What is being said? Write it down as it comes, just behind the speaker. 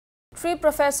Three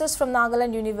professors from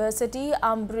Nagaland University,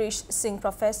 Ambrish Singh,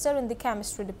 professor in the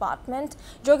chemistry department,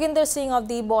 Joginder Singh of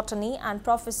the botany and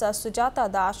Professor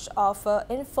Sujata Dash of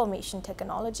information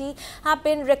technology have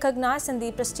been recognized in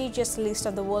the prestigious list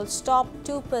of the world's top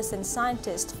 2%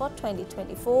 scientists for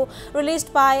 2024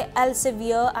 released by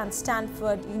Elsevier and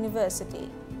Stanford University.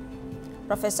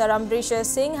 Professor Ambrish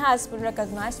Singh has been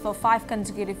recognized for 5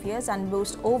 consecutive years and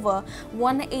boasts over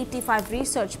 185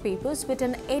 research papers with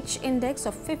an H index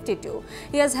of 52.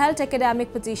 He has held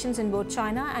academic positions in both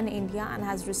China and India and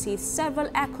has received several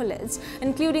accolades,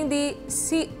 including the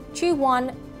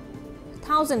Chi-1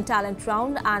 1000 Talent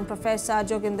Round, and Professor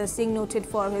Joginder Singh, noted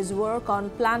for his work on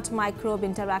plant-microbe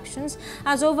interactions,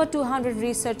 has over 200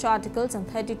 research articles and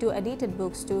 32 edited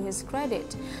books to his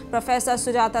credit. Professor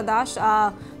Sujata Dash,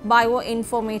 a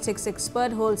bioinformatics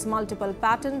expert, holds multiple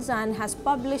patents and has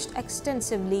published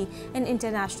extensively in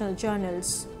international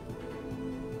journals.